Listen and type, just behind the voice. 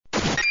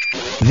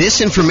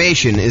This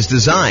information is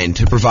designed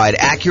to provide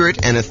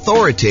accurate and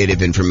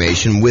authoritative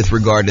information with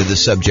regard to the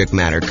subject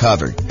matter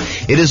covered.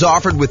 It is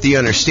offered with the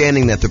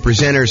understanding that the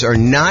presenters are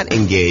not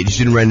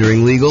engaged in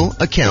rendering legal,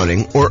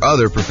 accounting, or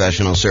other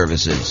professional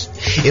services.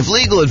 If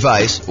legal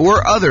advice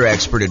or other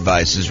expert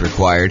advice is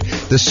required,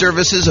 the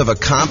services of a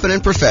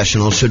competent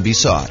professional should be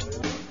sought.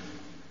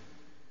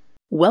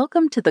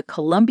 Welcome to the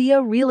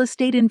Columbia Real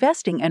Estate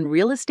Investing and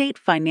Real Estate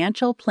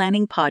Financial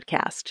Planning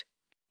Podcast.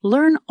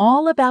 Learn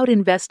all about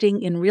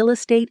investing in real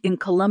estate in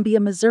Columbia,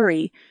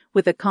 Missouri,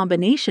 with a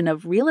combination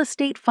of real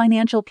estate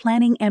financial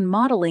planning and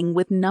modeling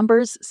with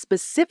numbers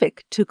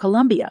specific to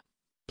Columbia,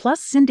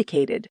 plus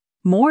syndicated,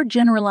 more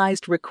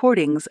generalized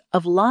recordings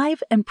of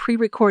live and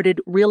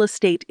pre-recorded real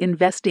estate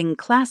investing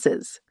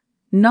classes.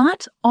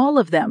 Not all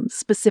of them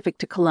specific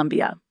to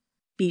Columbia.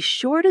 Be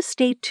sure to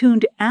stay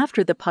tuned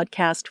after the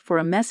podcast for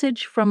a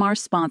message from our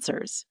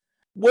sponsors.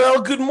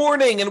 Well, good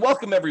morning and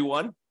welcome,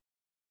 everyone.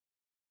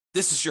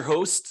 This is your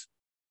host,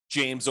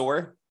 James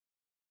Orr,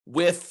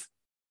 with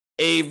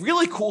a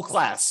really cool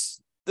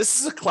class. This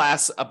is a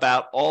class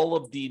about all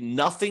of the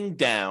nothing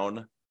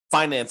down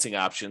financing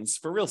options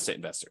for real estate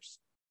investors.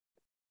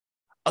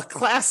 A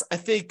class I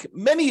think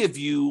many of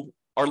you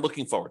are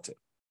looking forward to.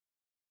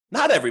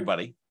 Not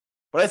everybody,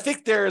 but I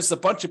think there's a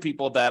bunch of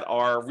people that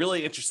are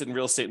really interested in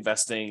real estate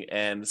investing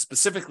and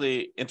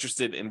specifically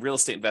interested in real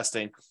estate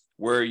investing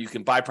where you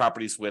can buy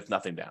properties with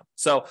nothing down.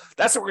 So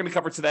that's what we're going to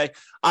cover today.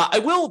 I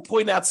will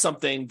point out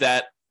something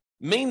that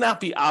may not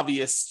be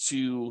obvious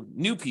to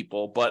new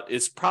people, but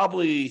is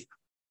probably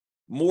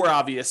more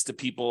obvious to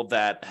people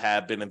that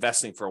have been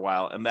investing for a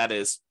while. And that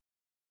is,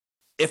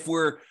 if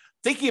we're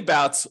thinking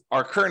about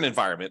our current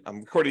environment, I'm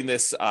recording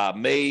this March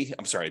 29th,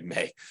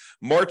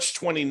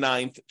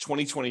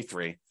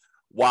 2023,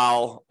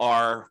 while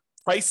our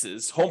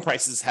home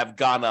prices have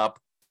gone up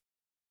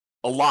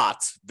a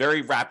lot,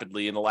 very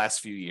rapidly in the last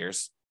few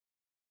years.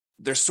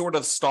 They're sort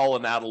of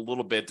stalling out a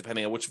little bit,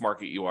 depending on which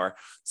market you are.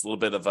 It's a little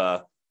bit of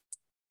a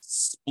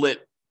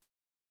split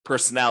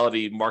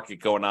personality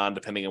market going on,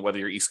 depending on whether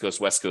you're East Coast,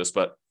 West Coast.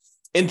 But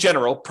in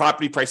general,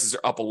 property prices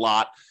are up a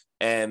lot,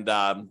 and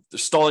they're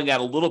stalling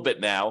out a little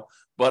bit now.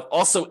 But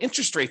also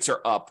interest rates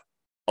are up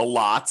a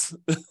lot,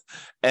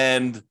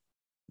 and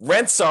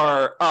rents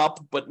are up,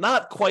 but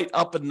not quite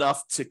up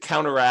enough to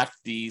counteract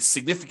the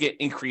significant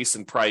increase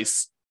in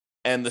price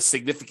and the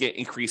significant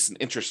increase in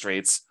interest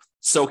rates.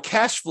 So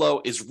cash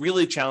flow is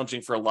really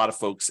challenging for a lot of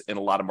folks in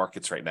a lot of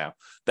markets right now.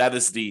 That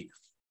is the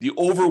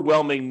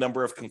overwhelming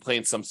number of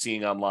complaints I'm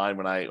seeing online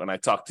when I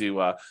talk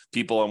to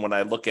people and when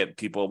I look at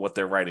people, what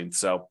they're writing.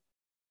 So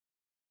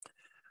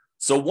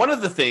one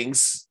of the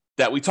things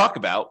that we talk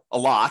about a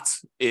lot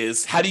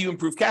is, how do you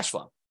improve cash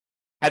flow?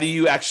 How do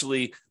you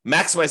actually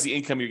maximize the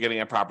income you're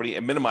getting on property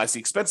and minimize the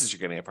expenses you're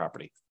getting on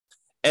property?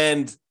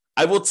 And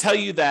I will tell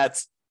you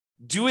that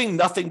doing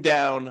nothing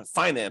down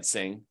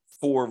financing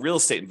for real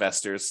estate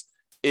investors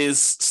is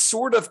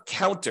sort of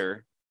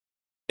counter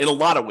in a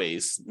lot of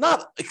ways,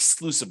 not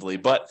exclusively,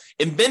 but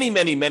in many,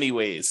 many, many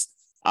ways.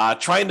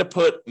 Trying to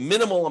put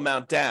minimal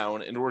amount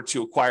down in order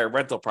to acquire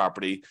rental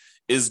property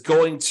is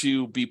going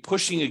to be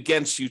pushing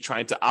against you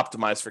trying to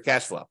optimize for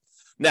cash flow.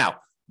 Now,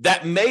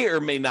 that may or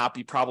may not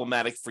be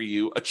problematic for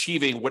you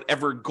achieving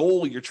whatever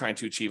goal you're trying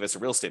to achieve as a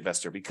real estate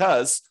investor,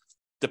 because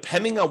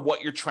depending on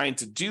what you're trying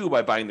to do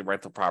by buying the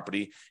rental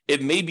property,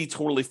 it may be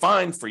totally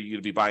fine for you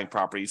to be buying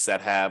properties that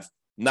have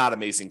not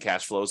amazing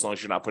cash flow, as long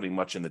as you're not putting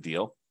much in the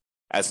deal,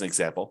 as an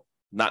example.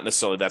 Not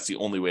necessarily that's the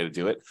only way to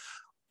do it.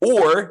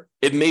 Or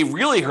it may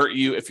really hurt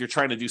you if you're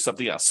trying to do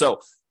something else.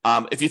 So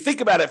if you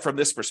think about it from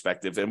this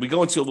perspective, and we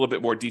go into a little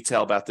bit more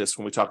detail about this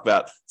when we talk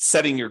about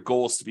setting your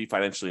goals to be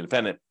financially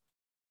independent,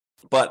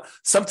 but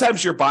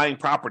sometimes you're buying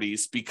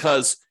properties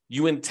because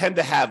you intend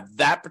to have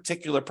that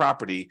particular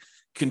property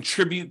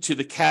contribute to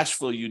the cash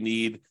flow you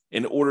need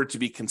in order to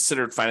be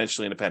considered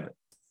financially independent.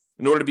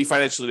 In order to be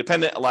financially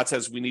independent, a lot of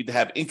times we need to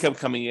have income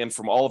coming in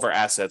from all of our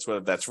assets, whether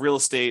that's real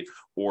estate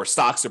or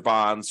stocks or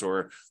bonds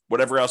or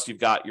whatever else you've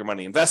got your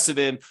money invested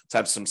in, to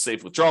have some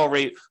safe withdrawal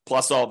rate,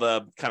 plus all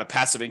the kind of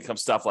passive income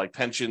stuff like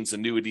pensions,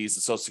 annuities,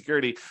 and Social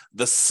Security.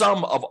 The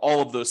sum of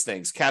all of those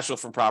things, cash flow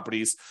from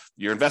properties,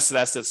 your invested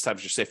assets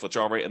times your safe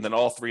withdrawal rate, and then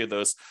all three of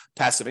those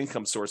passive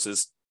income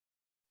sources,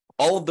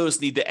 all of those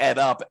need to add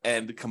up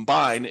and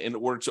combine in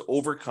order to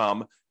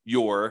overcome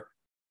your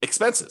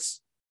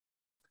expenses.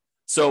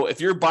 So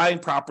if you're buying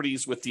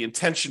properties with the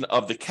intention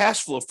of the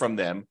cash flow from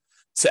them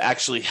to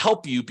actually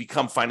help you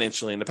become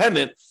financially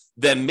independent,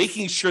 then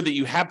making sure that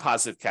you have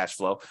positive cash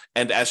flow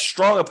and as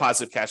strong a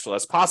positive cash flow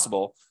as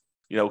possible,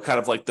 kind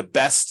of like the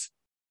best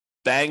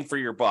bang for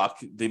your buck,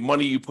 the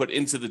money you put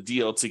into the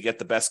deal to get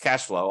the best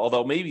cash flow.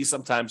 Although maybe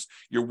sometimes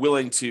you're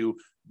willing to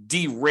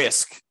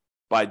de-risk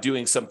by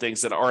doing some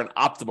things that aren't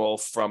optimal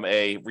from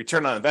a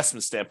return on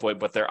investment standpoint,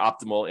 but they're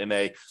optimal in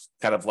a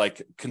kind of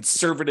like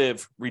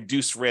conservative,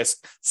 reduced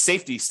risk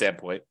safety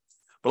standpoint.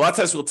 But a lot of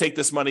times we'll take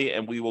this money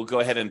and we will go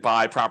ahead and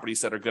buy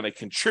properties that are going to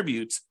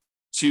contribute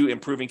to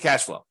improving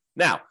cash flow.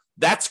 Now,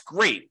 that's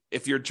great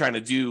if you're trying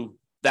to do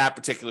that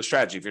particular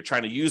strategy, if you're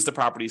trying to use the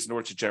properties in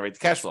order to generate the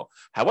cash flow.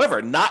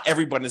 However, not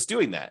everyone is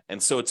doing that.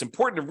 And so it's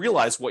important to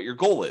realize what your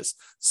goal is.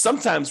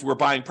 Sometimes we're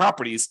buying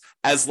properties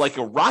as like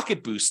a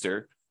rocket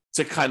booster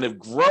to kind of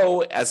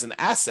grow as an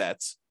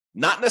asset,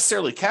 not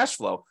necessarily cash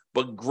flow,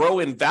 but grow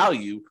in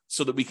value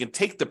so that we can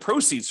take the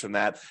proceeds from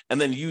that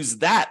and then use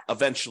that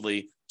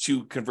eventually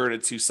to convert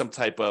it to some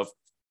type of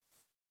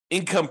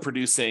income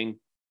producing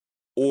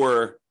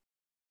or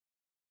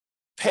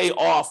pay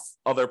off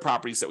other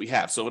properties that we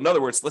have. So in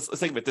other words, let's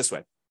think of it this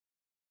way.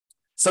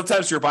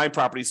 Sometimes you're buying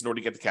properties in order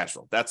to get the cash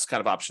flow. That's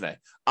kind of option A.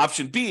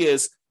 Option B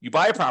is you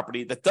buy a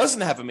property that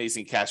doesn't have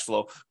amazing cash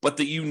flow, but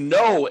that you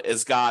know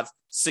has got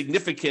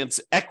significant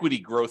equity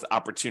growth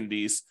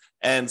opportunities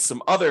and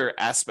some other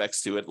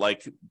aspects to it,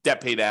 like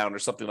debt pay down or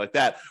something like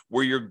that,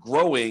 where you're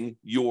growing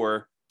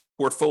your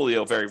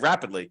portfolio very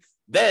rapidly.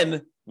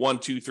 Then 1,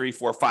 2, 3,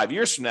 4, 5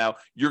 years from now,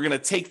 you're going to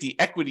take the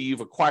equity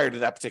you've acquired in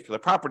that particular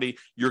property.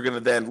 You're going to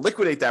then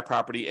liquidate that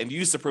property and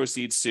use the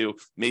proceeds to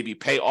maybe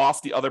pay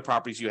off the other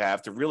properties you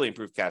have to really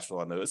improve cash flow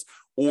on those.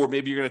 Or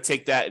maybe you're going to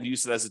take that and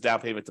use it as a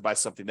down payment to buy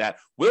something that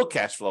will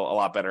cash flow a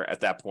lot better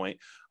at that point.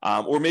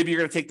 Or maybe you're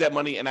going to take that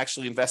money and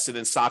actually invest it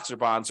in stocks or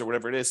bonds or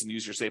whatever it is and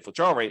use your safe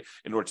withdrawal rate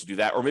in order to do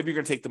that. Or maybe you're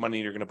going to take the money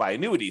and you're going to buy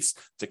annuities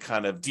to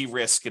kind of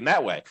de-risk in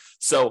that way.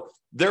 So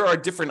there are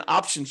different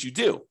options you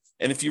do.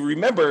 And if you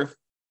remember,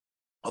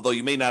 although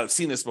you may not have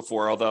seen this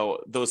before, although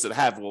those that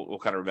have will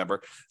kind of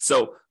remember.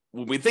 So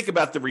when we think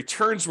about the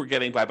returns we're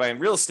getting by buying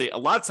real estate, a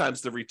lot of times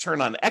the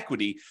return on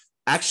equity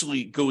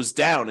actually goes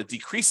down. It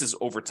decreases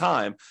over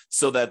time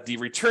so that the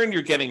return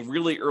you're getting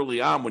really early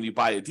on when you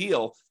buy a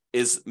deal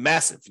is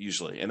massive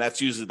usually. And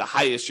that's usually the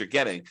highest you're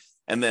getting.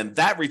 And then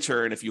that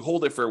return, if you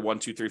hold it for 1,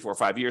 2, 3, 4,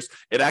 5 years,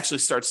 it actually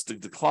starts to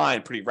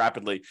decline pretty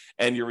rapidly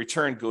and your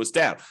return goes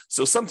down.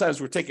 So sometimes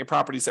we're taking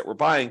properties that we're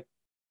buying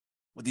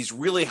with these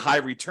really high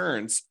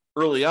returns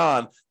early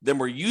on, then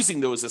we're using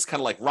those as kind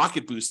of like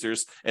rocket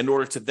boosters in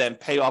order to then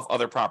pay off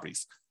other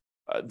properties.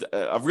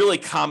 A really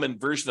common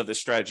version of this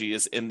strategy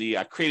is in the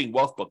Creating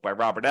Wealth book by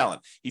Robert Allen.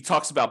 He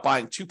talks about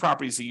buying 2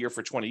 properties a year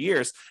for 20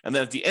 years, and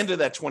then at the end of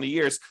that 20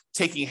 years,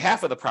 taking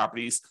half of the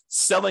properties,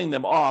 selling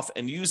them off,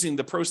 and using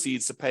the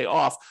proceeds to pay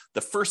off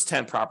the first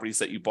 10 properties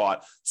that you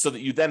bought so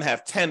that you then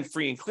have 10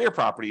 free and clear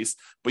properties,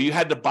 but you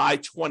had to buy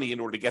 20 in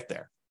order to get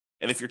there.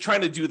 And if you're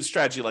trying to do the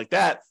strategy like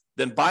that,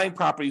 then buying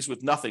properties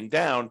with nothing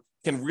down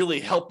can really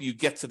help you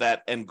get to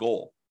that end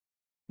goal.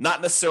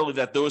 Not necessarily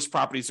that those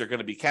properties are going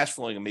to be cash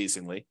flowing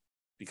amazingly,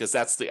 because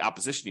that's the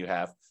opposition you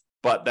have,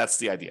 but that's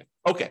the idea.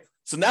 Okay,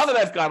 so now that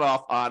I've gone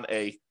off on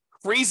a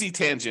crazy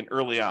tangent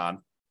early on,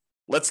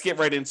 let's get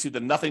right into the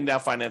nothing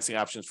down financing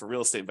options for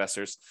real estate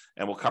investors,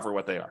 and we'll cover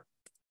what they are.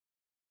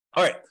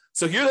 All right,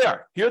 so here they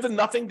are. Here are the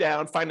nothing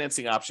down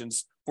financing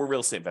options for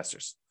real estate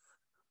investors.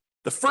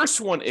 The first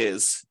one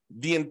is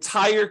the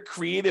entire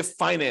creative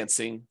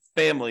financing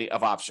family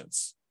of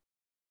options.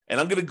 And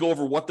I'm going to go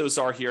over what those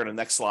are here in the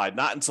next slide,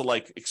 not into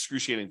like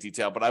excruciating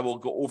detail, but I will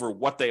go over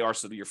what they are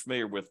so that you're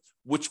familiar with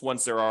which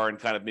ones there are and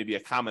kind of maybe a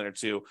comment or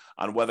two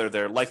on whether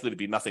they're likely to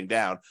be nothing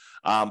down.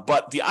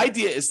 But the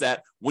idea is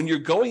that when you're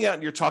going out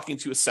and you're talking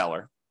to a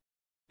seller,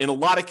 in a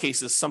lot of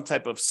cases, some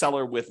type of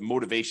seller with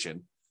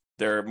motivation,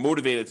 they're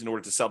motivated in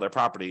order to sell their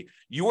property,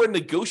 you are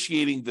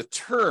negotiating the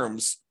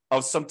terms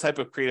of some type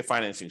of creative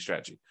financing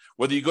strategy.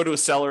 Whether you go to a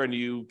seller and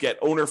you get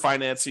owner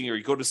financing, or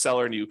you go to a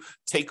seller and you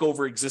take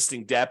over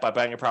existing debt by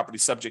buying a property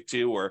subject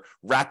to or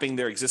wrapping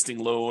their existing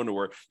loan,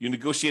 or you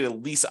negotiate a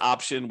lease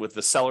option with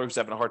the seller who's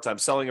having a hard time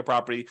selling a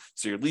property,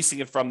 so you're leasing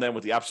it from them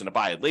with the option to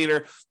buy it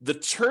later. The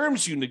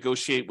terms you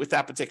negotiate with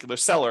that particular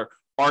seller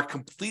are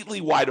completely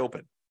wide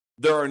open.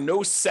 There are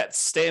no set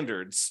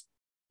standards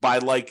by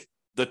like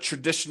the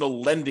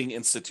traditional lending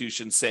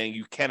institutions saying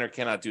you can or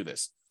cannot do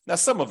this. Now,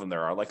 some of them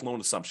there are, like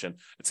loan assumption.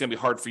 It's going to be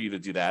hard for you to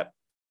do that.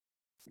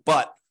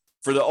 But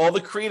for all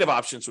the creative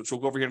options, which we'll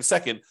go over here in a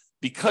second,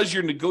 because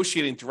you're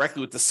negotiating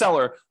directly with the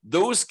seller,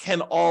 those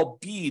can all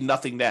be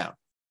nothing down.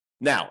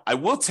 Now, I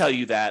will tell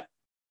you that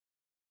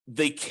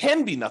they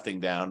can be nothing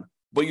down,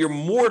 but you're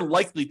more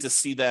likely to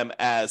see them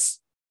as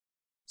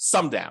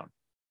some down.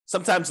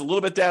 Sometimes a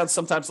little bit down,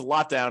 sometimes a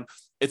lot down.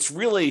 It's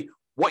really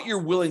what you're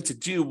willing to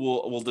do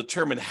will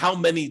determine how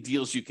many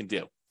deals you can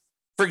do.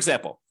 For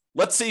example,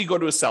 let's say you go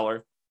to a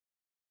seller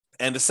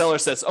and the seller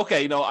says,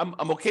 okay,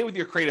 I'm okay with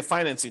your creative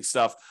financing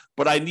stuff,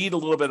 but I need a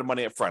little bit of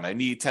money up front. I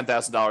need $10,000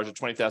 or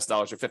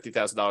 $20,000 or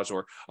 $50,000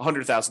 or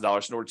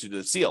 $100,000 in order to do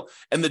this deal.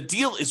 And the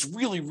deal is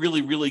really,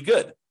 really, really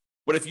good.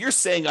 But if you're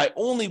saying I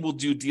only will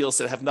do deals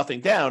that have nothing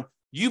down,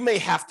 you may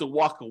have to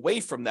walk away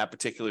from that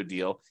particular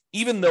deal,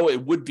 even though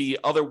it would be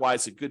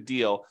otherwise a good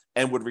deal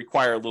and would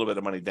require a little bit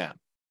of money down.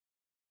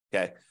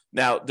 Okay.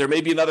 Now, there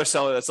may be another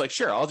seller that's like,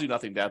 sure, I'll do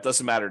nothing down. It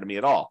doesn't matter to me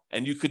at all.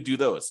 And you could do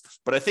those.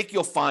 But I think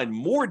you'll find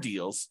more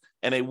deals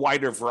and a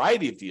wider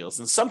variety of deals.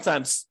 And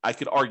sometimes I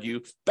could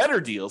argue better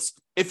deals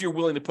if you're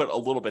willing to put a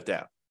little bit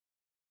down.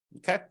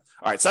 Okay.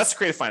 All right. So that's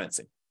creative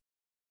financing.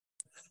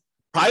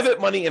 Private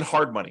money and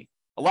hard money.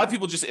 A lot of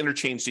people just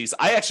interchange these.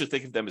 I actually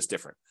think of them as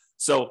different.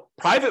 So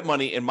private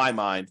money, in my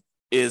mind,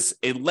 is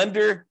a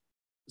lender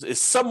is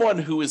someone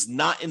who is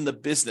not in the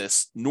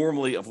business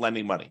normally of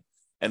lending money.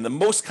 And the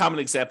most common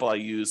example I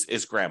use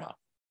is grandma.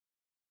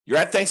 You're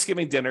at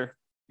Thanksgiving dinner.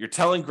 You're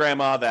telling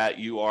grandma that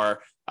you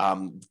are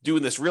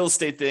doing this real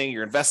estate thing.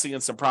 You're investing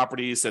in some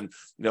properties, and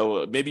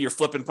maybe you're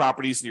flipping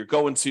properties, and you're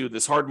going to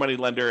this hard money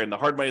lender, and the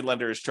hard money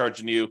lender is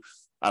charging you,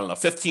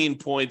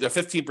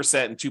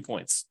 15% and 2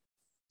 points.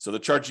 So they're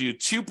charging you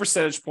 2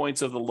 percentage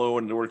points of the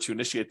loan in order to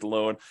initiate the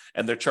loan,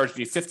 and they're charging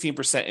you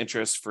 15%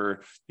 interest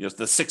for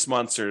the 6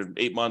 months or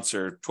 8 months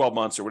or 12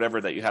 months or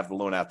whatever that you have the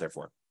loan out there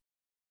for.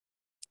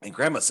 And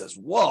grandma says,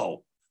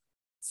 "Whoa,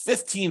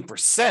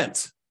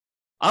 15%.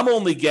 I'm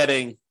only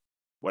getting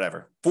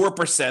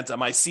 4% on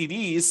my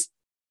CDs.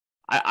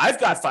 I've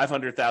got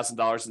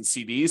 $500,000 in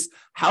CDs.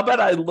 How about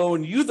I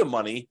loan you the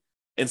money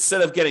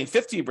instead of getting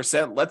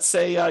 15%? Let's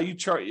say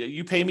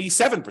you pay me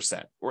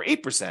 7% or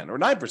 8% or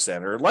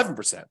 9% or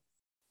 11%."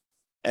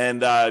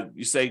 And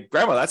you say,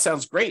 "Grandma, that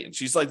sounds great." And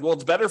she's like, "Well,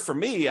 it's better for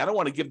me. I don't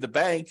want to give the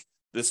bank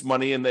this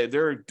money, and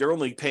they're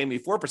only paying me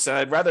 4%.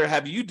 I'd rather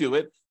have you do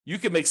it. You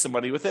can make some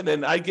money with it,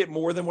 and I get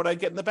more than what I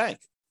get in the bank."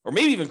 Or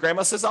maybe even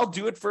grandma says, "I'll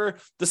do it for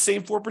the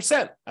same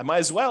 4%. I might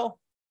as well."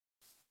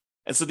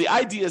 And so the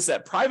idea is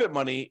that private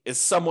money is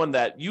someone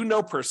that you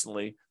know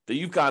personally, that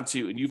you've gone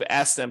to, and you've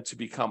asked them to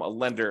become a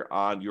lender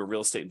on your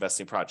real estate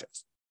investing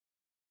projects.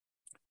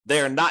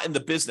 They are not in the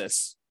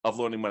business of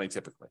loaning money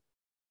typically.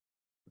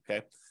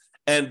 Okay.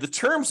 And the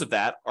terms of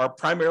that are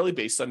primarily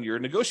based on your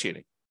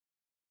negotiating.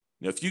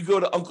 If you go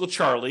to Uncle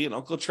Charlie, and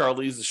Uncle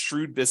Charlie is a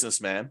shrewd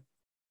businessman,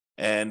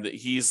 and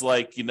he's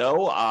like,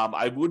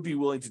 I would be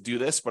willing to do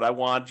this, but I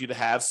want you to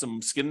have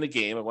some skin in the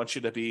game. I want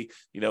you to be,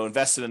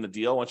 invested in the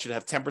deal. I want you to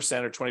have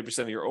 10% or 20%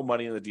 of your own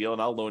money in the deal,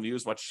 and I'll loan you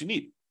as much as you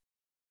need.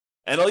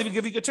 And I'll even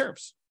give you good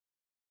terms.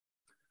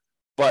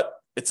 But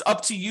it's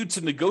up to you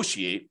to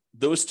negotiate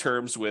those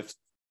terms with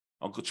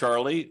Uncle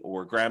Charlie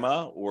or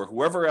grandma or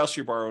whoever else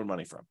you're borrowing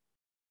money from.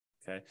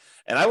 Okay.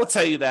 And I will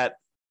tell you that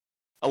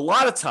a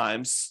lot of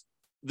times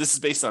this is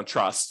based on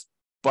trust,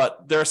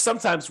 but there are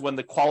sometimes when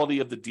the quality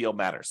of the deal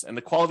matters, and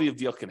the quality of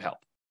deal can help.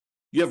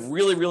 You have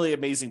really, really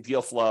amazing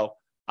deal flow.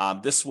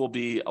 This will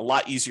be a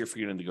lot easier for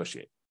you to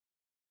negotiate.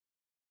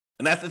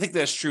 And I think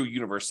that's true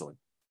universally.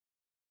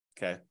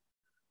 Okay.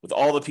 With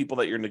all the people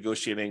that you're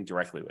negotiating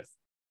directly with.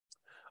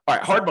 All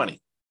right. Hard money.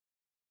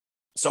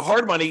 So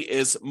hard money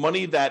is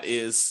money that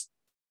is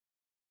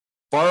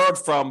borrowed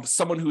from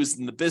someone who is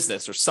in the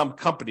business, or some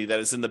company that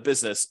is in the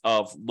business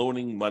of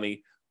loaning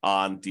money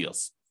on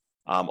deals.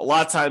 A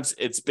lot of times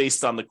it's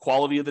based on the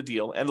quality of the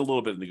deal and a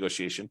little bit of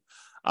negotiation.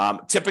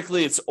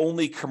 Typically, it's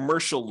only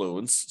commercial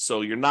loans,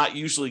 so you're not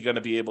usually going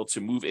to be able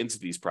to move into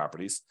these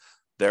properties.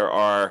 There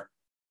are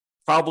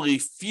probably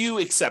few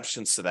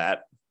exceptions to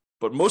that,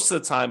 but most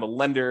of the time, a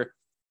lender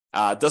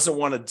doesn't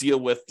want to deal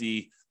with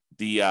the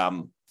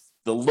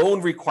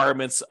loan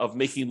requirements of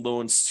making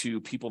loans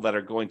to people that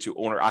are going to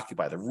own or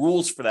occupy. The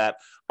rules for that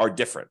are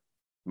different,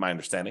 my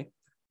understanding.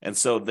 And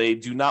so they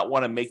do not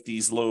want to make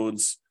these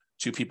loans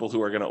to people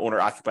who are going to own or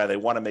occupy. They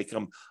want to make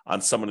them on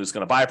someone who's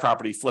going to buy a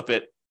property, flip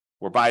it,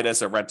 or buy it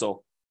as a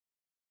rental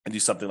and do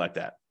something like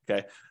that.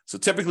 Okay. So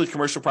typically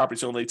commercial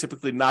properties only,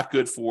 typically not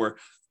good for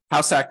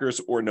house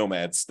hackers or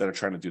nomads that are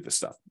trying to do this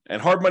stuff.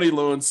 And hard money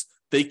loans,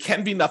 they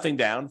can be nothing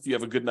down if you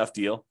have a good enough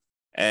deal,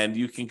 and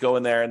you can go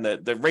in there, and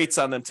the rates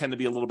on them tend to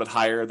be a little bit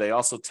higher. They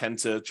also tend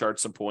to charge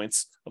some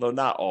points, although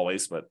not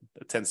always, but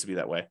it tends to be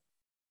that way.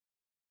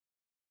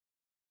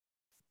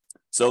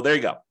 So there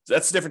you go.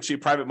 That's the difference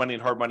between private money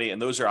and hard money,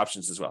 and those are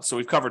options as well. So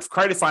we've covered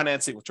credit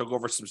financing, which I'll go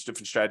over some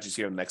different strategies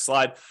here in the next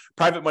slide.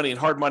 Private money and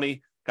hard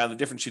money, kind of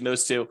the difference between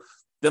those two.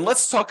 Then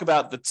let's talk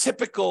about the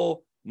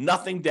typical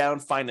nothing down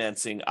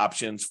financing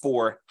options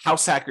for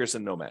house hackers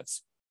and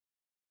nomads.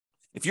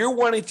 If you're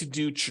wanting to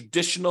do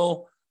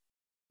traditional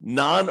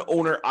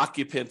non-owner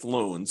occupant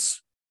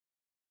loans,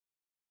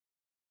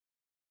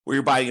 where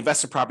you're buying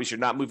investment properties, you're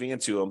not moving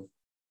into them,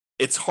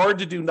 it's hard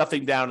to do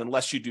nothing down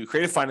unless you do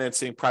creative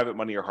financing, private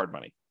money, or hard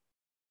money.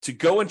 To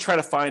go and try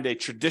to find a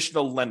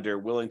traditional lender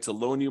willing to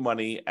loan you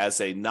money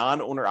as a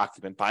non-owner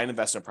occupant, buy an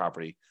investment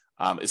property,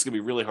 is going to be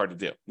really hard to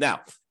do.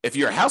 Now, if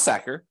you're a house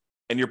hacker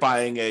and you're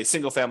buying a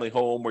single family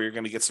home where you're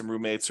going to get some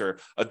roommates, or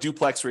a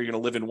duplex where you're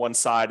going to live in one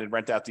side and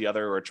rent out the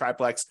other, or a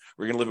triplex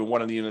where you're going to live in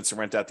one of the units and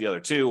rent out the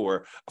other two,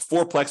 or a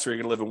fourplex where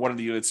you're going to live in one of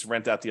the units and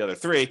rent out the other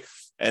three.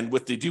 And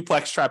with the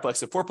duplex,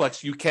 triplex, and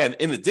fourplex, you can,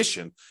 in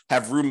addition,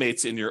 have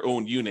roommates in your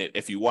own unit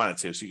if you wanted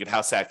to. So you can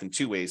house hack in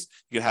two ways.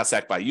 You can house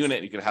hack by unit,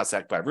 and you can house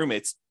hack by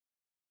roommates.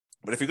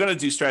 But if you're going to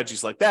do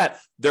strategies like that,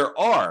 there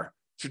are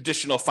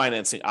traditional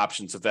financing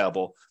options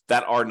available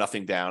that are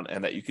nothing down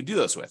and that you can do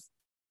those with.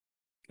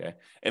 Okay.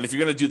 And if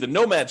you're going to do the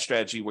nomad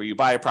strategy, where you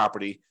buy a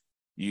property,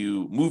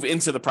 you move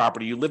into the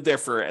property, you live there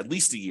for at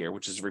least a year,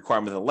 which is a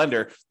requirement of the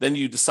lender, then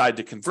you decide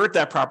to convert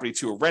that property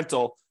to a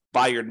rental,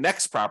 buy your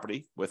next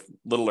property with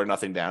little or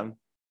nothing down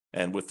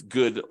and with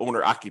good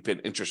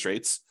owner-occupant interest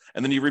rates.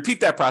 And then you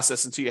repeat that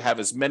process until you have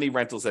as many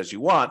rentals as you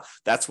want.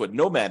 That's what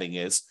nomading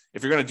is.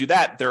 If you're going to do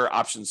that, there are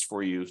options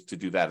for you to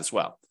do that as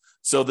well.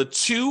 So the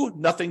two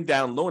nothing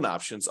down loan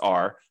options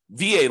are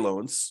VA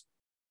loans,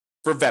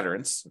 for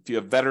veterans. If you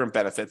have veteran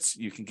benefits,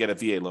 you can get a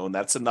VA loan.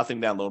 That's a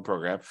nothing down loan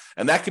program.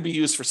 And that could be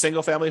used for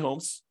single family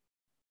homes.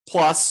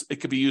 Plus,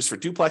 it could be used for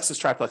duplexes,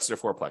 triplexes, or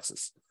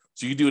fourplexes.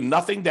 So you do a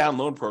nothing down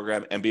loan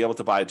program and be able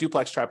to buy a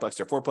duplex, triplex,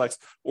 or fourplex,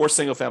 or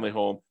single family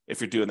home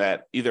if you're doing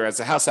that either as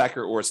a house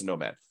hacker or as a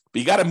nomad. But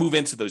you got to move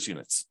into those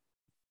units.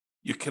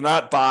 You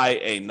cannot buy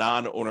a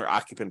non-owner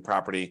occupant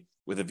property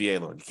with a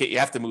VA loan. You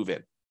have to move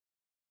in.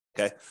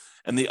 Okay.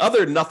 And the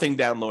other nothing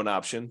down loan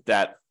option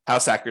that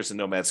house hackers and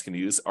nomads can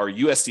use are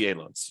USDA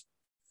loans.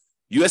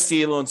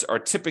 USDA loans are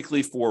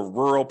typically for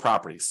rural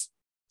properties.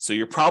 So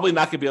you're probably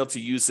not going to be able to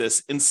use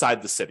this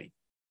inside the city.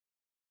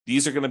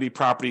 These are going to be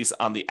properties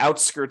on the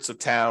outskirts of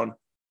town,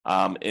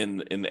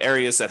 in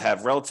areas that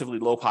have relatively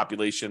low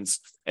populations,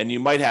 and you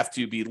might have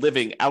to be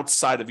living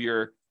outside of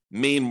your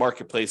main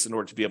marketplace in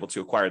order to be able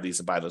to acquire these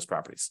and buy those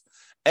properties.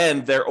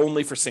 And they're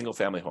only for single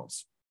family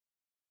homes.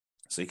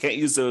 So you can't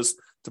use those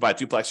to buy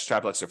duplex,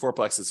 triplex, or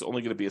fourplex. It's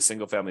only going to be a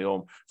single family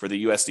home for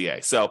the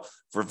USDA. So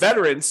for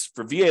veterans,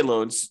 for VA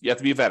loans, you have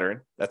to be a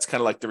veteran. That's kind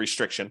of like the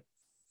restriction.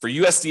 For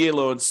USDA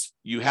loans,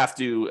 you have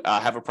to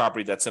have a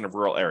property that's in a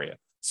rural area.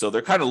 So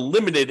they're kind of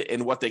limited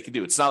in what they can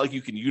do. It's not like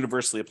you can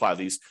universally apply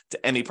these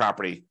to any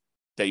property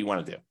that you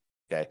want to do.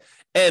 Okay.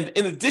 And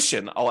in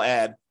addition, I'll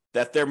add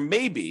that there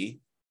may be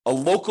a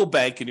local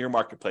bank in your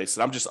marketplace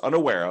that I'm just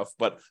unaware of,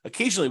 but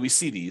occasionally we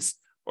see these,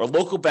 or a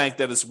local bank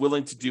that is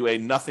willing to do a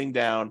nothing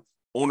down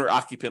owner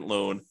occupant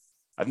loan.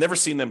 I've never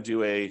seen them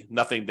do a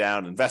nothing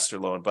down investor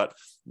loan, but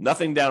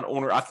nothing down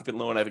owner occupant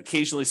loan. I've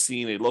occasionally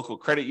seen a local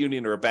credit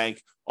union or a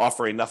bank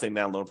offer a nothing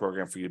down loan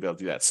program for you to be able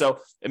to do that. So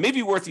it may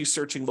be worth you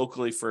searching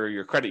locally for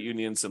your credit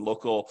unions and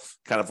local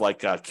kind of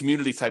like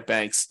community type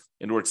banks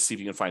in order to see if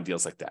you can find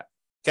deals like that.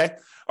 Okay.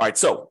 All right.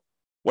 So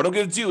what I'm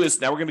going to do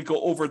is now we're going to go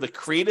over the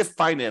creative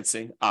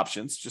financing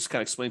options, just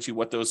kind of explain to you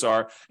what those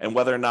are and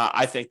whether or not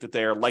I think that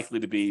they are likely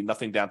to be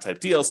nothing down type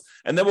deals.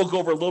 And then we'll go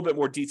over a little bit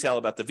more detail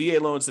about the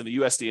VA loans and the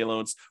USDA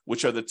loans,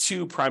 which are the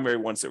two primary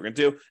ones that we're going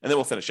to do. And then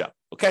we'll finish up.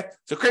 Okay.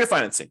 So creative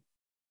financing.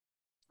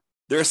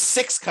 There are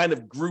 6 kind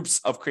of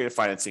groups of creative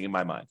financing in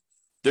my mind.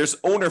 There's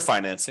owner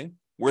financing,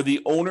 where the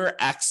owner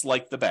acts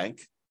like the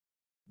bank.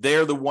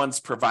 They're the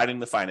ones providing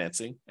the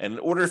financing. And in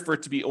order for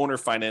it to be owner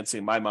financing,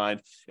 in my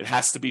mind, it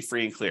has to be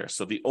free and clear.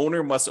 So the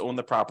owner must own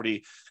the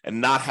property and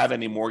not have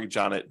any mortgage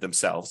on it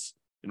themselves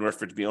in order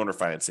for it to be owner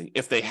financing.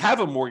 If they have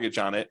a mortgage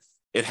on it,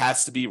 it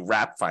has to be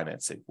wrap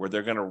financing, where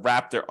they're going to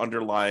wrap their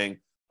underlying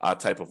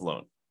type of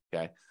loan.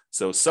 Okay.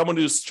 So someone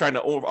who's trying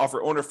to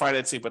offer owner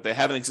financing, but they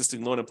have an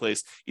existing loan in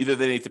place, either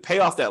they need to pay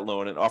off that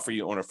loan and offer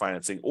you owner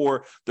financing,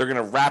 or they're going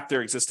to wrap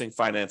their existing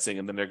financing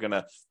and then they're going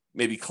to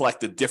maybe collect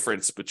the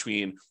difference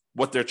between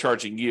what they're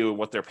charging you and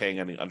what they're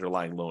paying on the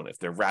underlying loan if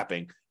they're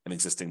wrapping an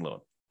existing loan.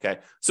 Okay.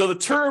 So the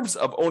terms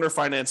of owner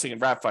financing and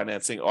wrap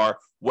financing are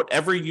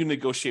whatever you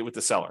negotiate with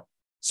the seller.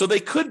 So they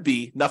could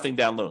be nothing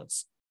down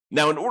loans.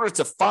 Now, in order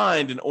to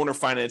find an owner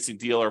financing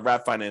deal or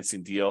wrap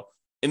financing deal,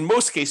 in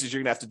most cases, you're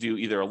going to have to do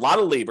either a lot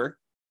of labor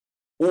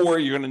or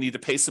you're going to need to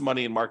pay some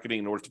money in marketing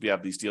in order to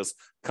have these deals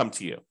come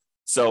to you.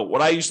 So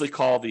what I usually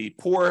call the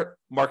poor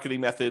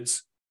marketing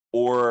methods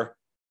or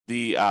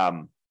the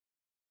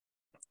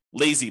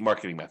lazy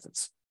marketing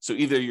methods. So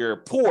either you're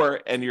poor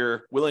and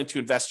you're willing to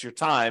invest your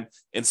time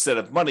instead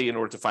of money in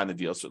order to find the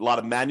deals. So a lot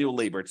of manual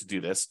labor to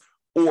do this,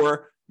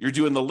 or you're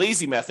doing the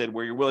lazy method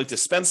where you're willing to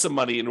spend some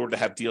money in order to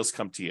have deals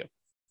come to you.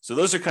 So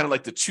those are kind of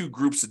like the 2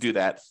 groups to do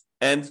that.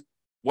 And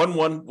one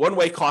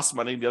way costs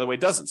money, the other way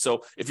doesn't.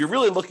 So if you're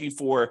really looking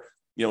for,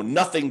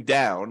 nothing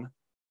down,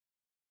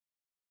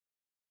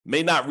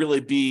 may not really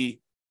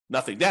be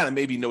nothing down. It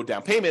may be no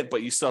down payment,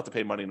 but you still have to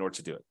pay money in order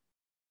to do it.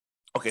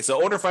 Okay,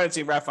 so owner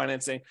financing, wrap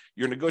financing,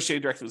 you're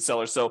negotiating directly with the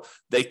seller. So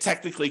they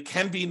technically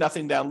can be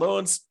nothing down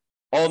loans,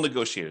 all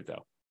negotiated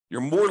though.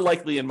 You're more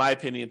likely, in my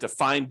opinion, to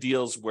find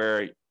deals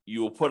where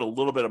you will put a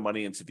little bit of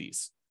money into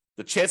these.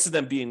 The chance of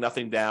them being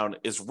nothing down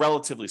is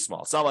relatively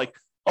small. It's not like,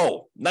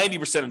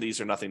 90% of these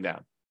are nothing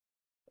down.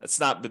 That's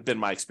not been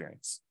my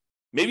experience.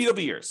 Maybe it'll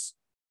be yours.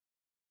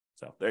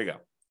 So there you go. All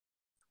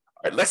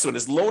right, next one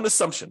is loan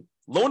assumption.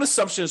 Loan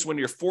assumption is when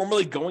you're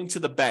formally going to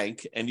the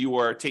bank and you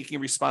are taking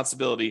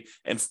responsibility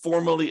and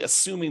formally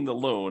assuming the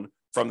loan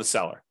from the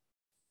seller.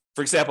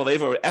 For example, they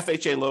have an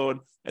FHA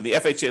loan and the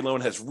FHA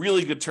loan has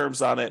really good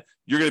terms on it.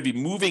 You're going to be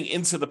moving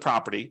into the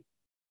property.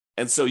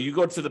 And so you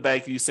go to the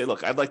bank and you say,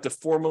 look, I'd like to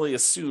formally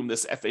assume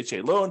this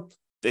FHA loan.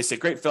 They say,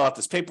 great, fill out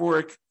this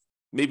paperwork.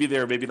 Maybe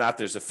there, maybe not,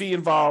 there's a fee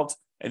involved.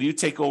 And you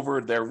take over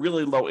their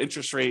really low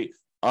interest rate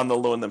on the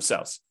loan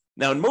themselves.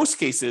 Now, in most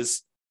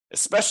cases,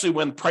 especially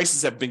when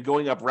prices have been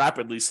going up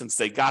rapidly since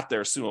they got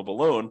their assumable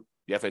loan,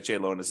 the FHA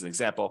loan is an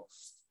example,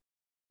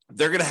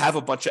 they're going to have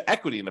a bunch of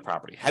equity in the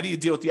property. How do you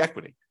deal with the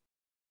equity?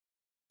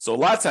 So a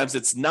lot of times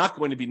it's not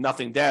going to be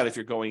nothing down if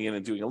you're going in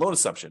and doing a loan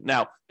assumption.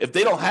 Now, if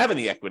they don't have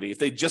any equity, if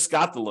they just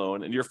got the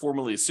loan and you're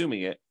formally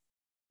assuming it,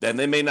 then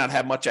they may not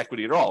have much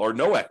equity at all or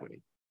no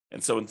equity.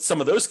 And so in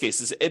some of those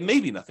cases, it may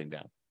be nothing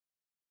down.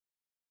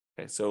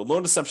 Okay, so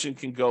loan assumption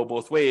can go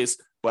both ways.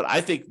 but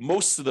I think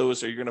most of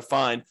those are you're going to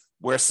find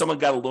where someone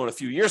got a loan a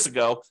few years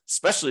ago,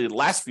 especially the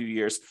last few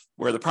years,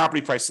 where the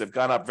property prices have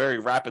gone up very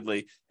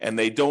rapidly and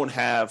they don't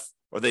have,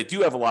 or they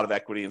do have a lot of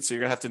equity. And so you're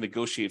going to have to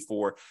negotiate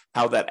for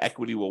how that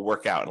equity will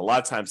work out. And a lot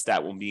of times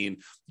that will mean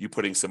you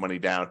putting some money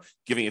down,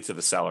 giving it to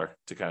the seller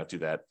to kind of do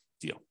that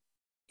deal.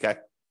 Okay.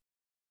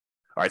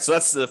 All right. So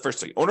that's the first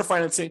thing: owner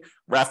financing,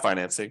 RAF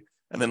financing,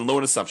 and then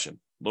loan assumption.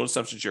 Loan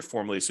assumptions, you're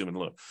formally assuming the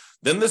loan.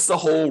 Then there's the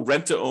whole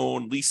rent to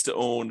own, lease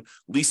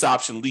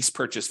option, lease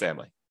purchase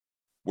family,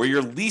 where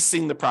you're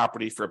leasing the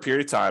property for a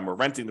period of time or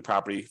renting the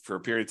property for a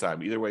period of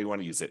time, either way you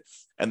want to use it.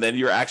 And then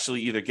you're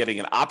actually either getting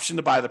an option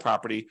to buy the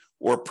property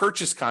or a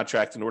purchase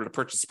contract in order to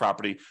purchase the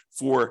property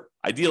for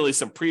ideally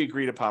some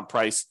pre-agreed upon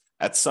price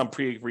at some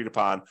pre-agreed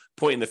upon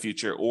point in the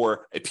future,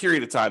 or a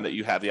period of time that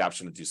you have the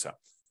option to do so.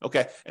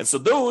 Okay. And so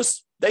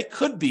those, they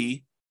could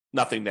be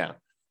nothing down.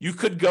 You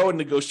could go and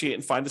negotiate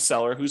and find a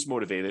seller who's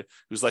motivated,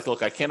 who's like,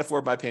 look, I can't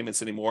afford my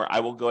payments anymore.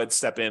 I will go ahead and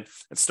step in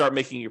and start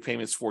making your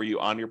payments for you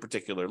on your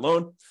particular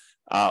loan.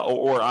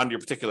 Or on your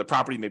particular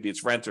property, maybe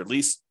it's rent or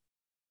lease.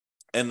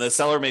 And the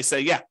seller may say,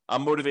 yeah,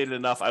 I'm motivated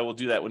enough. I will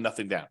do that with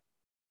nothing down.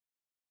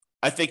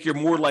 I think you're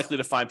more likely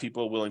to find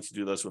people willing to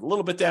do those with a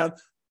little bit down,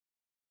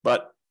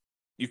 but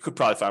you could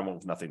probably find one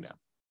with nothing down.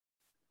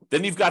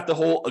 Then you've got the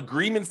whole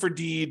agreement for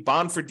deed,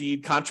 bond for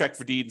deed, contract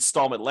for deed,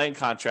 installment land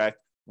contract,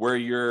 where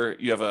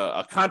you have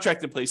a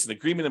contract in place, an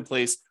agreement in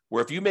place,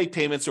 where if you make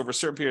payments over a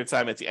certain period of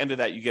time, at the end of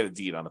that, you get a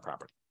deed on the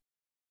property.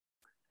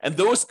 And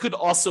those could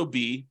also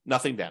be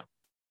nothing down.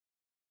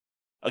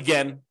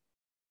 Again,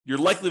 you're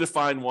likely to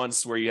find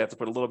ones where you have to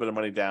put a little bit of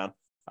money down,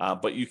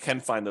 but you can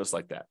find those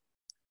like that.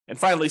 And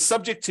finally,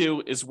 subject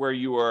to is where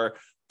you are,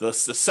 the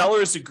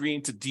seller is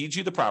agreeing to deed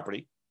you the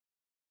property,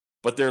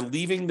 but they're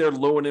leaving their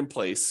loan in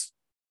place,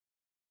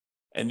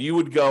 and you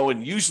would go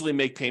and usually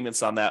make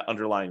payments on that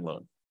underlying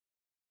loan.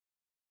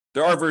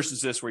 There are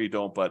versions of this where you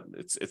don't, but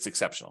it's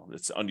exceptional.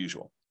 It's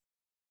unusual.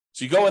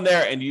 So you go in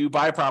there and you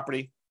buy a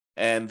property,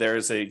 and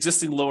there's an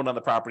existing loan on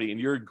the property, and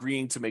you're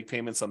agreeing to make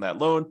payments on that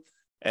loan.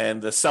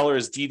 And the seller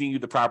is deeding you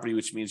the property,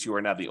 which means you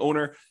are now the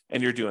owner,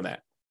 and you're doing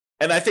that.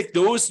 And I think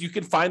those, you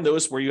can find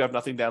those where you have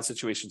nothing down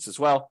situations as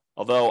well.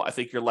 Although I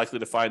think you're likely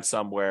to find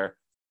some where,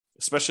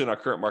 especially in our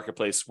current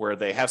marketplace, where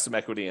they have some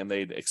equity and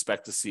they'd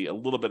expect to see a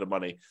little bit of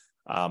money.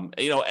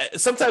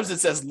 Sometimes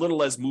it's as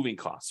little as moving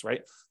costs,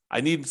 right?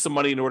 I need some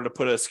money in order to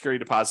put a security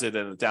deposit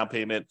and a down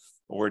payment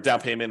or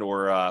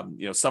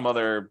some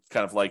other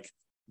kind of like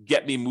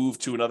get me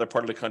moved to another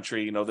part of the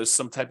country. There's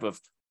some type of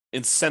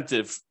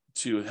incentive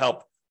to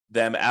help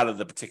them out of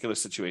the particular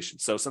situation.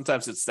 So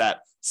sometimes it's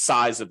that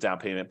size of down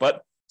payment,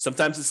 but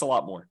sometimes it's a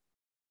lot more,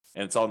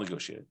 and it's all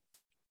negotiated.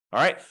 All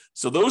right.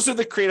 So those are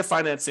the creative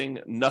financing,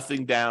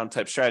 nothing down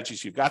type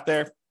strategies you've got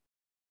there.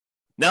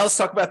 Now let's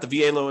talk about the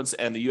VA loans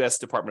and the U.S.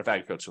 Department of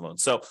Agriculture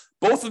loans. So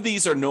both of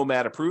these are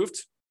Nomad approved.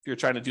 If you're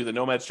trying to do the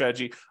Nomad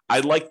strategy, I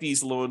like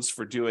these loans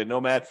for doing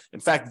Nomad. In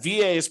fact,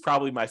 VA is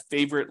probably my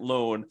favorite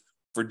loan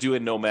for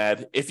doing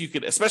Nomad,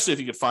 especially if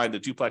you could find a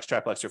duplex,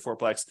 triplex, or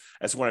fourplex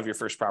as one of your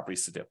first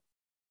properties to do.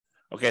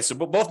 Okay, so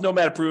both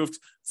Nomad approved.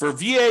 For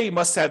VA, you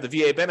must have the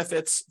VA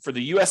benefits. For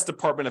the U.S.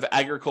 Department of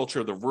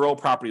Agriculture, the rural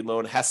property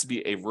loan has to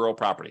be a rural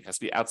property, has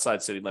to be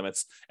outside city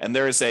limits. And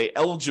there is a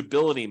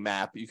eligibility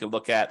map you can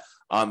look at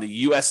on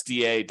the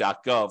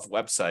USDA.gov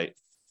website.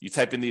 You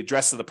type in the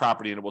address of the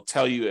property and it will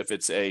tell you if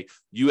it's a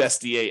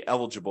USDA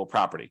eligible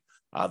property.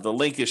 The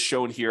link is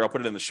shown here. I'll put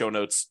it in the show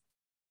notes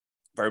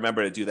if I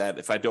remember to do that.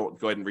 If I don't,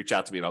 go ahead and reach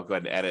out to me and I'll go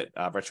ahead and add it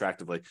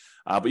retroactively.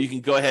 But you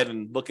can go ahead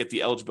and look at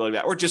the eligibility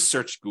map or just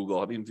search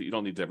Google. I mean, you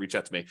don't need to reach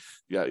out to me.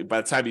 Yeah,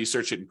 by the time you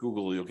search it in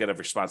Google, you'll get a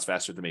response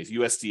faster than me. It's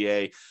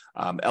USDA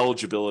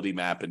eligibility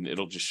map, and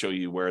it'll just show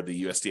you where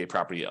the USDA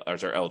property are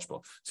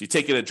eligible. So you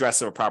take an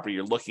address of a property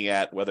you're looking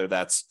at, whether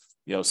that's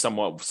some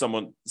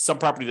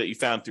property that you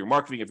found through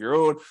marketing of your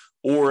own,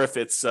 or if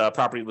it's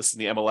property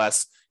listed in the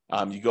MLS,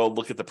 you go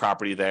look at the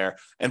property there.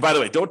 And by the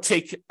way, don't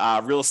take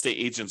real estate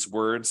agents'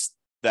 words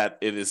that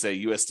it is a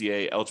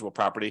USDA eligible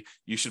property.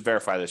 You should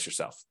verify this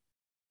yourself.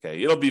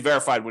 Okay, it'll be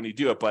verified when you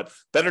do it, but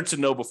better to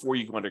know before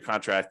you go under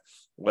contract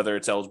whether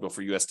it's eligible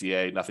for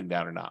USDA, nothing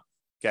down or not.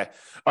 Okay.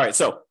 All right.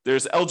 So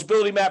there's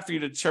eligibility map for you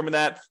to determine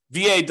that.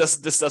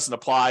 This doesn't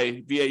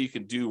apply. VA, you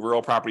can do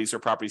rural properties or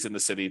properties in the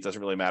city. It doesn't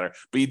really matter.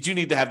 But you do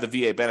need to have the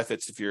VA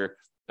benefits if you're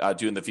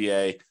doing the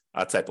VA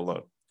type of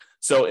loan.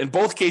 So in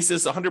both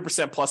cases,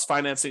 100% plus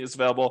financing is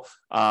available.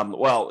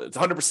 It's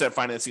 100%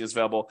 financing is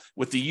available.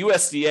 With the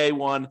USDA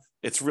one,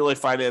 it's really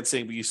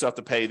financing, but you still have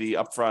to pay the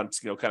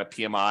upfront, kind of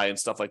PMI and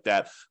stuff like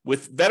that.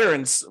 With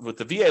veterans, with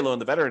the VA loan,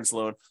 the veterans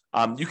loan,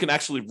 you can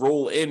actually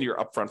roll in your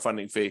upfront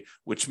funding fee,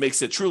 which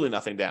makes it truly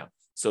nothing down.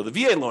 So the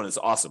VA loan is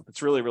awesome.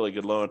 It's really, really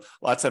good loan.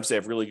 A lot of times they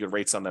have really good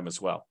rates on them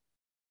as well.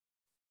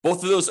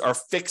 Both of those are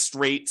fixed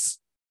rates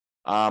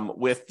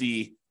with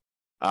the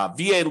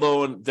VA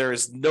loan, there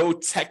is no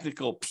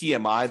technical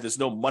PMI. There's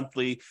no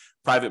monthly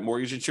private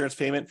mortgage insurance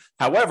payment.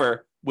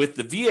 However, with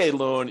the VA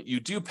loan, you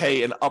do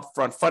pay an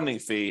upfront funding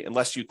fee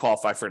unless you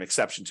qualify for an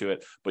exception to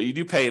it, but you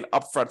do pay an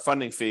upfront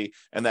funding fee,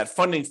 and that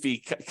funding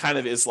fee kind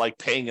of is like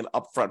paying an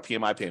upfront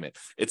PMI payment.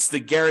 It's the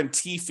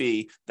guarantee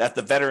fee that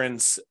the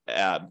Veterans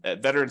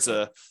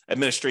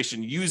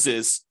Administration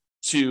uses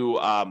to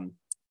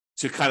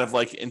kind of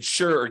like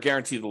insure or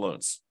guarantee the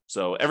loans.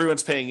 So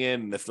everyone's paying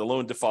in, and if the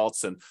loan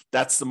defaults, and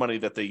that's the money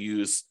that they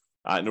use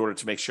in order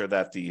to make sure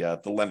that the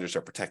lenders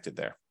are protected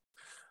there.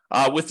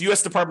 With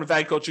U.S. Department of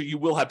Agriculture, you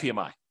will have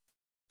PMI.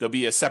 There'll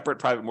be a separate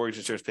private mortgage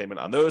insurance payment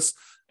on those.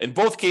 In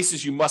both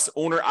cases, you must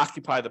own or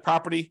occupy the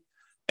property.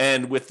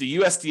 And with the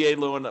USDA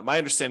loan, my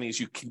understanding is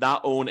you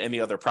cannot own any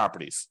other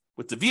properties.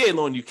 With the VA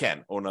loan, you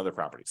can own other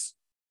properties.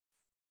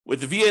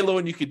 With the VA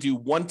loan, you could do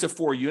 1 to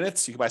 4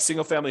 units. You can buy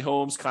single-family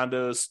homes,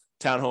 condos,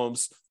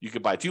 townhomes. You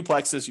could buy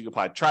duplexes. You could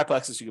buy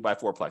triplexes. You could buy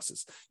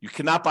fourplexes. You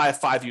cannot buy a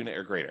 5-unit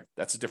or greater.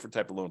 That's a different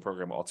type of loan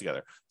program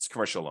altogether. It's a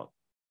commercial loan.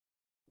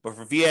 But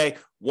for VA,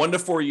 1 to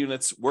 4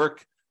 units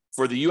work.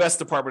 For the U.S.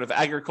 Department of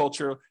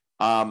Agriculture,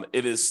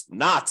 it is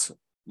not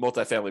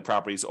multifamily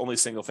properties, only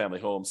single-family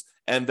homes.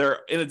 And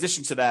in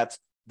addition to that,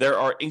 there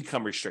are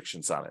income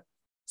restrictions on it.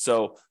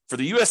 So for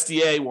the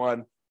USDA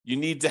one, you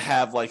need to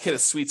have hit a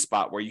sweet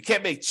spot where you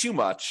can't make too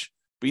much,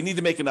 but you need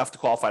to make enough to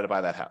qualify to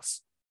buy that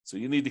house. So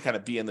you need to kind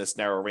of be in this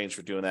narrow range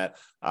for doing that.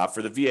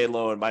 For the VA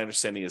loan, my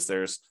understanding is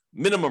there's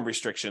minimum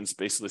restrictions,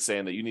 basically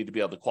saying that you need to be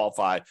able to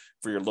qualify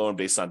for your loan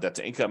based on debt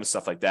to income and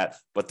stuff like that.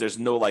 But there's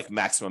no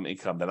maximum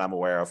income that I'm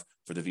aware of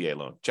for the VA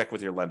loan. Check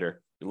with your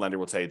lender. Your lender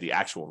will tell you the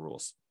actual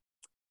rules.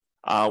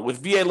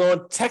 With VA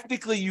loan,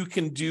 technically you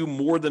can do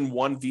more than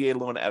one VA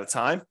loan at a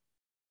time.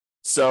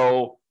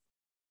 So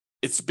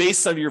it's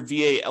based on your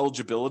VA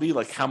eligibility,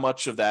 like how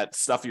much of that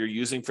stuff you're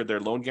using for their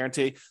loan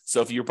guarantee.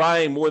 So if you're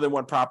buying more than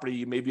one property,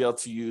 you may be able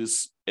to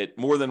use it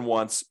more than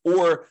once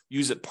or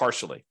use it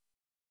partially.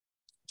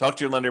 Talk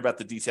to your lender about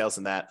the details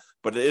in that,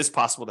 but it is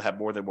possible to have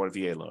more than one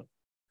VA loan.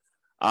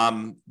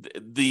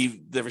 The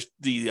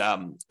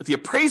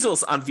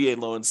appraisals on VA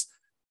loans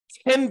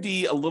can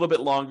be a little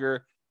bit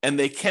longer, and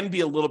they can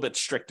be a little bit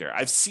stricter.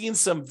 I've seen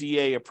some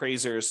VA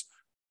appraisers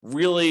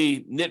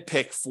really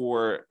nitpick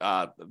for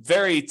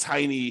very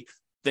tiny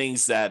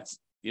things that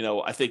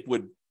I think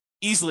would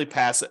easily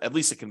pass at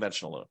least a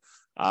conventional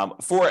loan.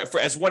 For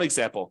as one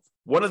example,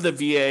 one of the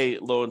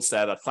VA loans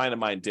that a client of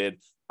mine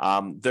did,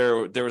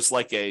 there was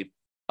a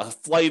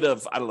flight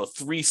of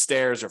 3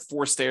 stairs or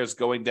 4 stairs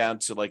going down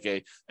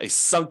to a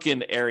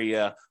sunken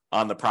area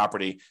on the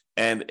property,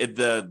 and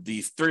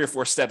the 3 or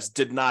 4 steps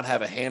did not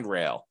have a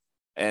handrail,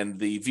 and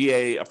the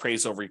VA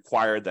appraisal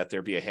required that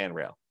there be a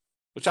handrail,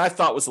 which I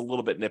thought was a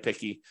little bit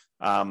nitpicky,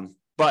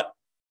 but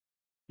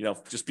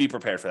just be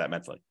prepared for that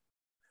mentally.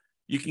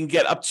 You can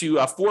get up to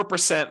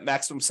 4%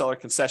 maximum seller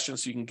concession,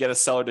 so you can get a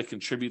seller to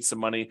contribute some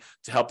money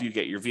to help you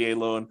get your VA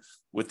loan.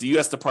 With the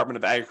U.S. Department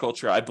of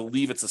Agriculture, I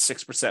believe it's a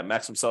 6%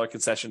 maximum seller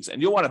concessions,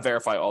 and you'll want to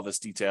verify all this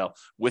detail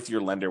with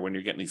your lender when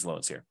you're getting these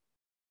loans here.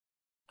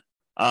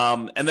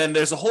 And then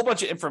there's a whole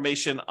bunch of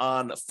information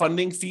on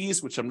funding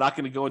fees, which I'm not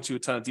going to go into a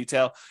ton of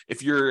detail.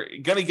 If you're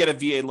going to get a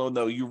VA loan,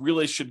 though, you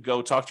really should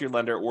go talk to your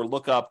lender or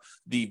look up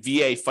the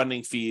VA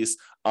funding fees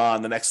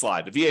on the next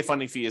slide. The VA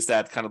funding fee is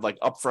that kind of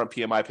upfront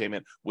PMI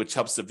payment, which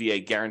helps the VA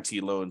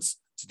guarantee loans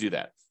to do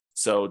that.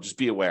 So just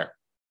be aware.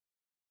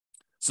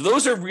 So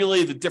those are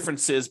really the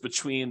differences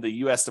between the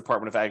U.S.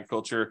 Department of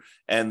Agriculture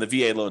and the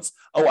VA loans.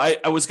 Oh,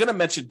 I was going to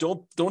mention,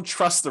 don't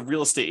trust the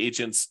real estate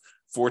agents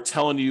for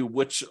telling you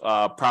which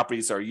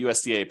properties are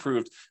USDA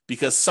approved,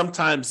 because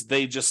sometimes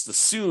they just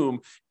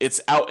assume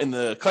it's out in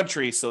the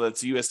country, so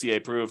that's USDA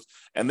approved,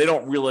 and they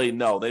don't really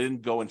know. They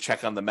didn't go and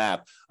check on the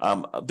map.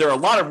 There are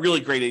a lot of really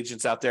great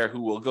agents out there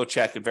who will go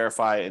check and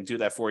verify and do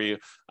that for you.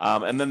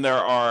 And then there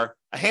are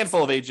a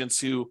handful of agents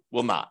who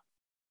will not.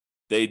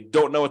 They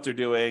don't know what they're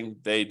doing.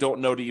 They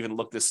don't know to even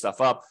look this stuff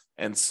up.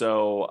 And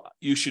so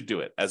you should do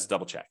it as a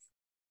double check.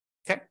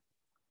 Okay.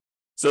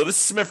 So this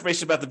is some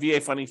information about the VA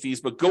funding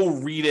fees, but go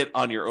read it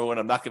on your own.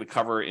 I'm not going to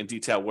cover in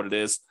detail what it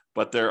is,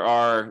 but there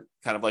are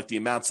kind of the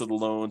amounts of the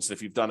loans,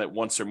 if you've done it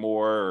once or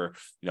more, or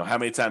how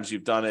many times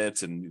you've done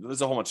it. And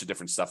there's a whole bunch of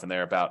different stuff in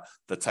there about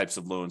the types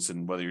of loans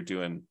and whether you're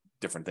doing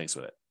different things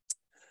with it.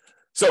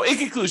 So in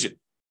conclusion,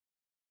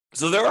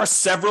 there are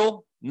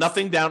several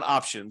nothing down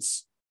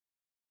options,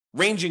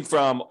 ranging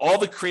from all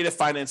the creative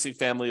financing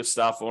family of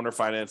stuff, owner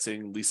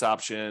financing, lease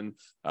option,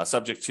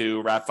 subject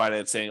to wrap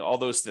financing, all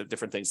those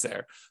different things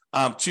there,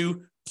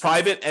 to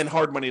private and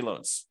hard money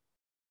loans.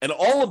 And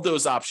all of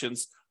those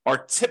options are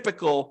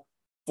typical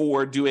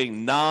for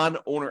doing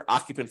non-owner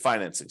occupant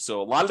financing.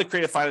 So a lot of the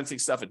creative financing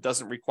stuff, it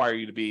doesn't require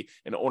you to be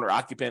an owner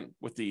occupant,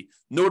 with the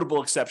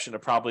notable exception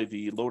of probably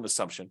the loan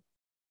assumption,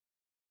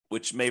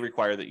 which may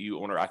require that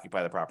you owner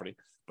occupy the property.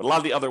 But a lot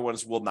of the other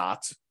ones will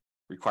not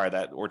require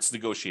that, or it's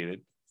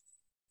negotiated.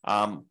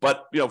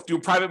 But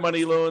doing private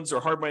money loans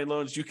or hard money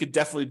loans, you could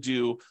definitely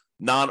do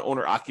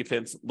non-owner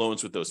occupant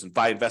loans with those, and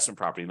buy investment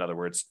property, in other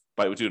words,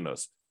 by doing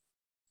those.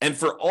 And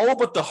for all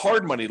but the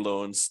hard money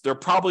loans, there are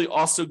probably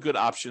also good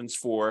options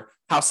for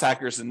house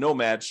hackers and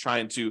nomads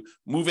trying to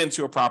move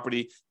into a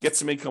property, get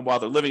some income while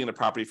they're living in the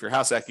property if you're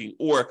house hacking,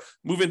 or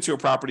move into a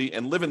property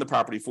and live in the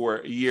property for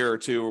a year or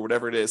two or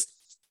whatever it is,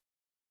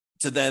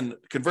 to then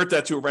convert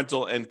that to a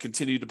rental and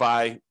continue to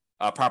buy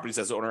properties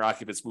as owner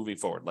occupants moving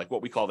forward, like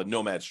what we call the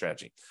nomad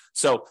strategy.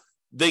 So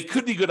they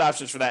could be good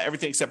options for that,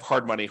 everything except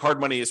hard money. Hard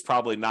money is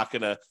probably not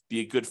going to be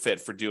a good fit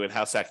for doing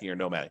house hacking or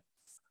nomading.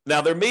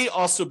 Now, there may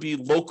also be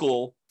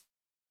local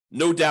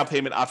no down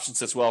payment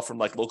options as well from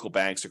like local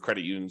banks or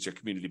credit unions or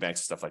community banks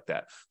and stuff like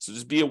that. So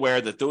just be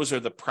aware that those are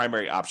the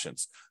primary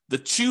options. The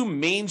two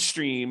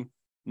mainstream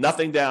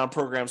nothing down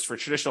programs for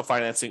traditional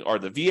financing are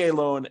the VA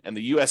loan and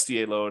the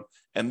USDA loan.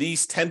 And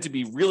these tend to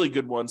be really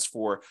good ones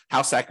for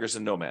house hackers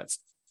and nomads.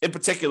 In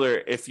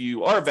particular, if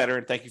you are a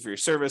veteran, thank you for your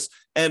service.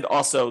 And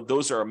also,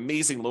 those are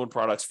amazing loan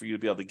products for you to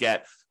be able to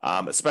get,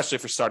 especially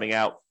for starting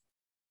out.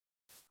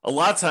 A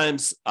lot of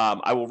times,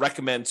 I will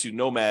recommend to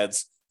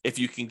nomads, if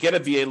you can get a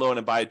VA loan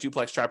and buy a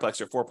duplex, triplex,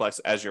 or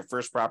fourplex as your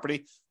first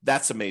property,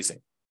 that's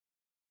amazing.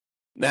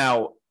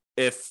 Now,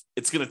 if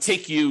it's going to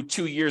take you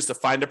 2 years to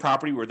find a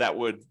property where that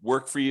would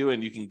work for you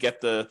and you can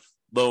get the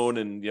loan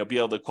and be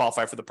able to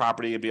qualify for the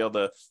property and be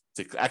able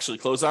to actually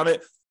close on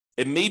it,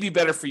 it may be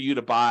better for you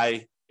to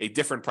buy a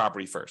different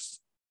property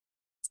first.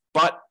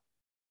 But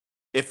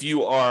if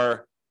you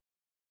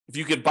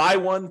could buy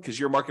one because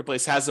your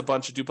marketplace has a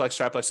bunch of duplex,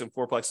 triplex, and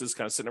fourplexes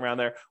kind of sitting around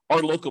there, our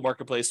local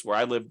marketplace where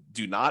I live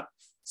do not.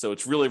 So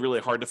it's really, really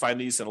hard to find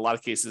these. In a lot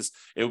of cases,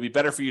 it would be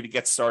better for you to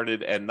get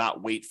started and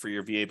not wait for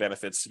your VA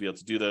benefits to be able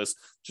to do those.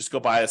 Just go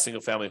buy a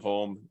single family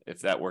home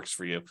if that works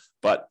for you.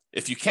 But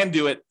if you can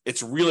do it,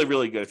 it's really,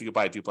 really good if you could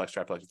buy a duplex,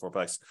 triplex, and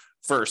fourplex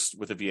first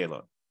with a VA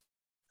loan.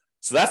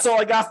 So that's all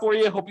I got for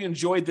you. Hope you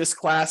enjoyed this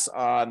class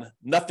on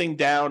nothing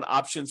down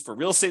options for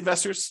real estate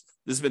investors.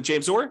 This has been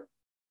James Orr.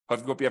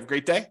 Hope you have a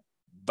great day.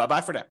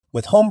 Bye-bye for now.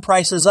 With home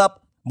prices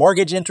up,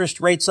 mortgage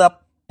interest rates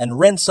up, and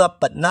rents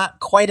up, but not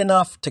quite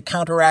enough to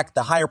counteract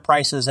the higher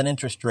prices and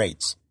interest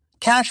rates,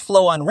 cash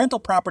flow on rental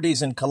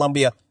properties in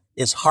Columbia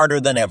is harder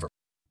than ever.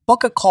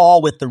 Book a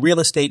call with the Real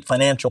Estate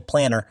Financial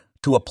Planner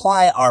to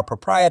apply our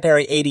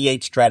proprietary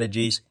 88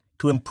 strategies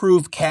to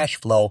improve cash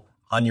flow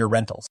on your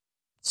rentals.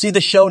 See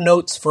the show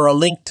notes for a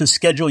link to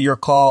schedule your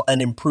call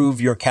and improve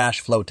your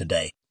cash flow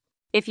today.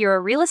 If you're a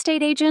real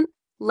estate agent,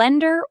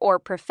 lender, or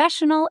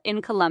professional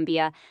in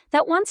Columbia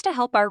that wants to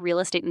help our real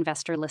estate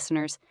investor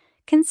listeners,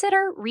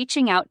 consider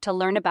reaching out to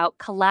learn about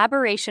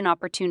collaboration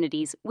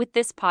opportunities with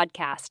this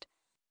podcast.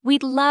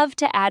 We'd love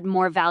to add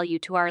more value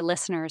to our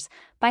listeners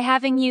by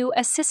having you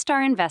assist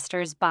our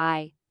investors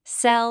buy,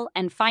 sell,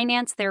 and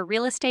finance their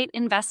real estate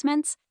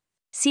investments.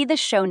 See the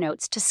show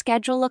notes to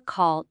schedule a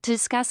call to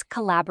discuss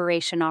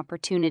collaboration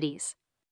opportunities.